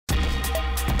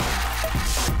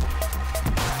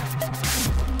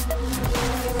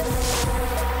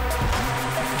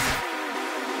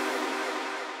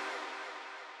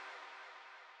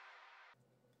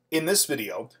In this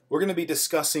video, we're going to be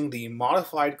discussing the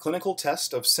modified clinical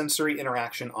test of sensory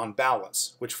interaction on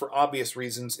balance, which for obvious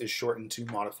reasons is shortened to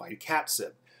modified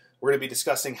mCTSIB. We're going to be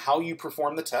discussing how you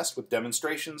perform the test with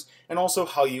demonstrations and also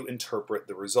how you interpret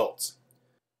the results.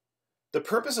 The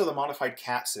purpose of the modified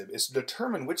mCTSIB is to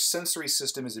determine which sensory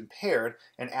system is impaired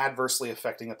and adversely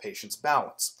affecting a patient's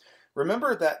balance.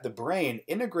 Remember that the brain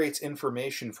integrates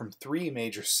information from three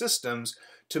major systems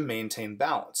to maintain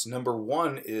balance. Number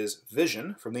one is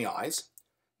vision from the eyes.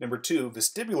 Number two,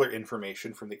 vestibular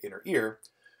information from the inner ear.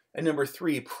 And number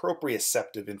three,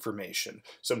 proprioceptive information,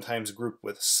 sometimes grouped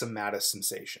with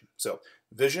somatosensation. So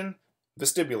vision,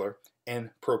 vestibular,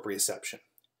 and proprioception.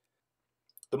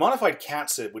 The modified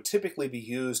mCTSIB would typically be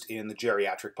used in the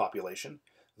geriatric population,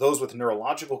 those with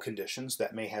neurological conditions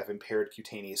that may have impaired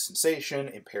cutaneous sensation,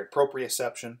 impaired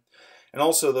proprioception, and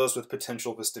also those with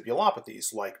potential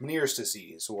vestibulopathies like Meniere's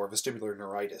disease or vestibular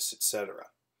neuritis, etc.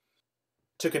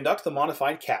 To conduct the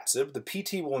modified mCTSIB, the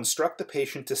PT will instruct the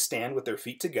patient to stand with their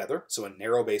feet together, so a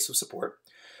narrow base of support,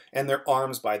 and their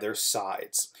arms by their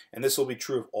sides. And this will be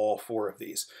true of all four of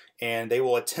these. And they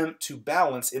will attempt to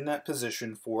balance in that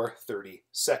position for 30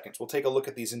 seconds. We'll take a look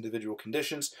at these individual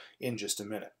conditions in just a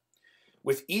minute.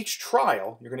 With each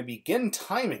trial, you're going to begin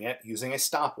timing it using a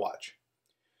stopwatch.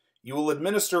 You will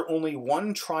administer only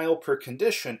one trial per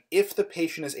condition if the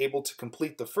patient is able to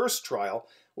complete the first trial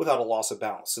without a loss of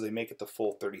balance, so they make it the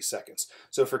full 30 seconds.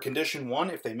 So for condition one,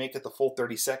 if they make it the full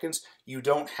 30 seconds, you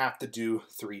don't have to do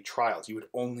 3 trials. You would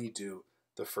only do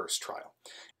the first trial.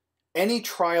 Any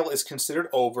trial is considered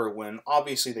over when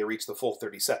obviously they reach the full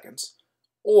 30 seconds,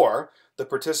 or the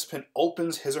participant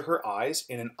opens his or her eyes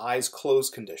in an eyes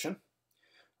closed condition,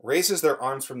 raises their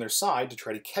arms from their side to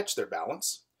try to catch their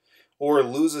balance, or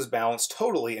loses balance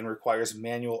totally and requires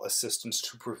manual assistance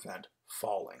to prevent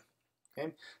falling.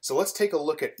 Okay? So let's take a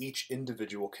look at each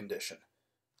individual condition.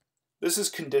 This is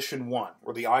condition one,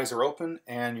 where the eyes are open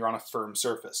and you're on a firm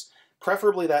surface.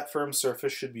 Preferably that firm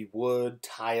surface should be wood,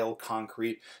 tile,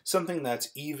 concrete, something that's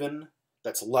even,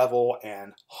 that's level,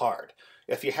 and hard.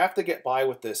 If you have to get by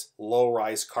with this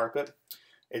low-rise carpet,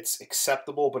 it's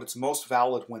acceptable, but it's most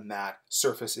valid when that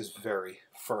surface is very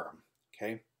firm,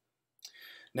 okay?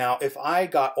 Now, if I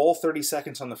got all 30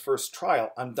 seconds on the first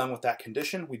trial, I'm done with that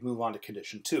condition, we'd move on to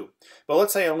condition two. But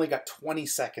let's say I only got 20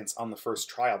 seconds on the first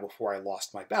trial before I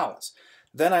lost my balance.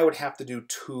 Then I would have to do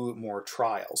 2 more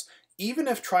trials. Even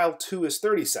if trial 2 is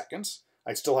 30 seconds,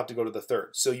 I'd still have to go to the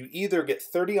third. So you either get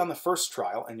 30 on the first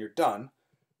trial and you're done,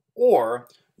 or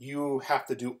you have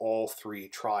to do all 3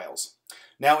 trials.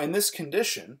 Now in this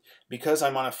condition, because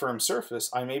I'm on a firm surface,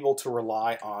 I'm able to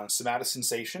rely on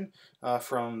somatosensation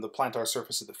from the plantar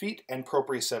surface of the feet and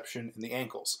proprioception in the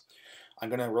ankles. I'm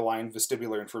going to rely on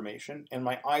vestibular information, and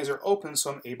my eyes are open,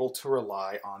 so I'm able to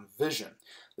rely on vision.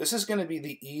 This is going to be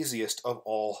the easiest of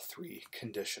all 3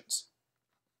 conditions.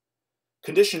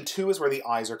 Condition 2 is where the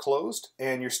eyes are closed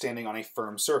and you're standing on a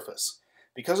firm surface.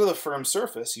 Because of the firm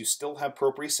surface, you still have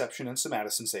proprioception and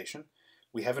somatosensation.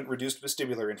 We haven't reduced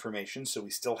vestibular information, so we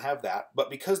still have that. But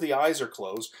because the eyes are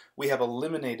closed, we have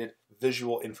eliminated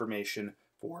visual information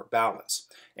for balance.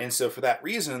 And so for that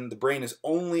reason, the brain is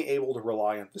only able to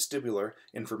rely on vestibular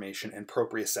information and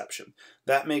proprioception.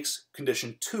 That makes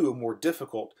condition 2 more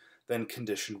difficult than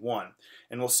condition 1.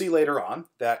 And we'll see later on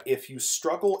that if you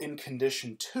struggle in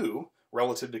condition 2,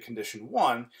 relative to condition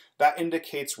 1, that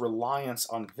indicates reliance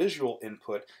on visual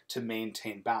input to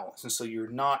maintain balance. And so you're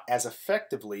not as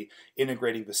effectively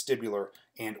integrating vestibular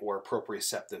and or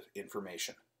proprioceptive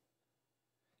information.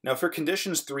 Now for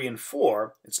conditions 3 and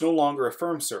 4, it's no longer a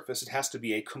firm surface, it has to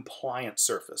be a compliant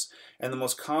surface. And the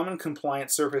most common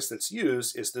compliant surface that's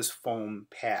used is this foam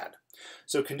pad.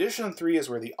 So condition 3 is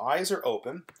where the eyes are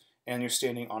open and you're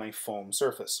standing on a foam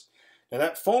surface. Now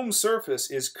that foam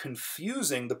surface is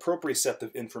confusing the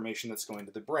proprioceptive information that's going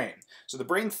to the brain. So the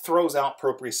brain throws out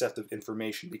proprioceptive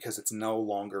information because it's no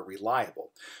longer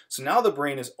reliable. So now the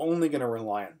brain is only going to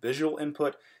rely on visual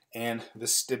input and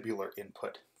vestibular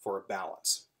input for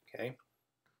balance. Okay?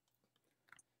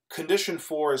 Condition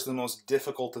 4 is the most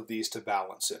difficult of these to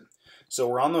balance in. So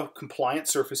we're on the compliant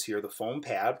surface here, the foam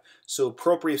pad, so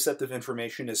proprioceptive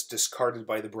information is discarded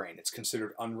by the brain. It's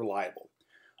considered unreliable.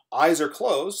 Eyes are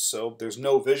closed, so there's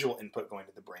no visual input going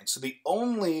to the brain. So the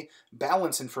only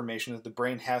balance information that the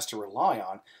brain has to rely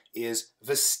on is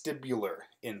vestibular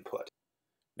input.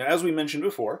 Now, as we mentioned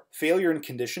before, failure in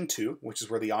condition 2, which is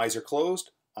where the eyes are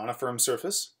closed on a firm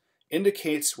surface,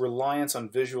 indicates reliance on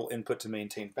visual input to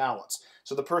maintain balance.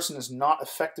 So the person is not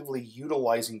effectively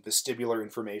utilizing vestibular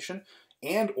information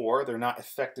and or they're not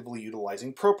effectively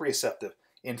utilizing proprioceptive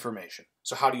information.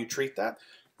 So how do you treat that?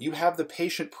 You have the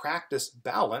patient practice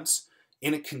balance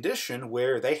in a condition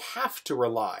where they have to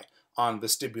rely on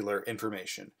vestibular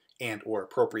information and or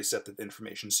proprioceptive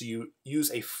information. So you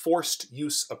use a forced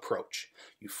use approach.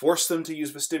 You force them to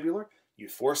use vestibular, you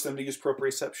force them to use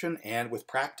proprioception, and with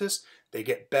practice, they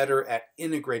get better at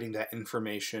integrating that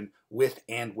information with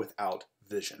and without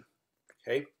vision.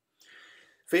 Okay?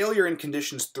 Failure in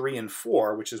conditions 3 and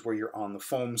 4, which is where you're on the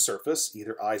foam surface,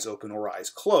 either eyes open or eyes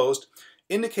closed,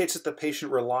 indicates that the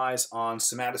patient relies on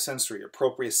somatosensory or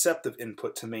proprioceptive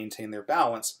input to maintain their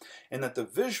balance, and that the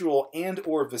visual and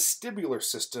or vestibular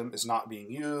system is not being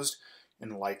used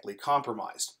and likely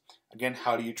compromised. Again,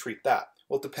 how do you treat that?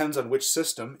 Well, it depends on which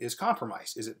system is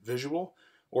compromised. Is it visual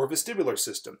or vestibular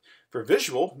system? For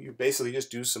visual, you basically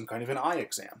just do some kind of an eye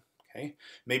exam. Okay?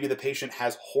 Maybe the patient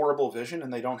has horrible vision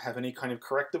and they don't have any kind of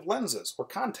corrective lenses or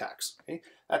contacts. Okay?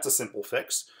 That's a simple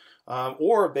fix.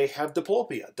 Or they have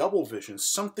diplopia, double vision,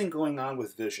 something going on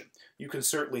with vision. You can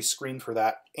certainly screen for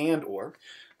that and or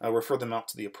refer them out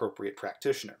to the appropriate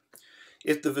practitioner.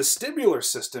 If the vestibular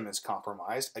system is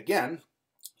compromised, again,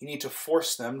 you need to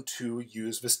force them to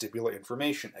use vestibular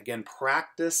information. Again,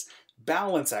 practice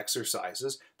balance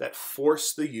exercises that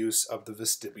force the use of the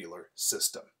vestibular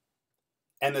system.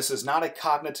 And this is not a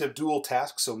cognitive dual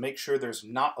task, so make sure there's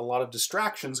not a lot of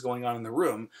distractions going on in the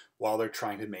room while they're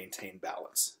trying to maintain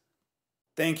balance.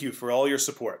 Thank you for all your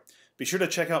support. Be sure to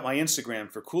check out my Instagram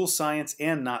for cool science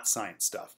and not science stuff.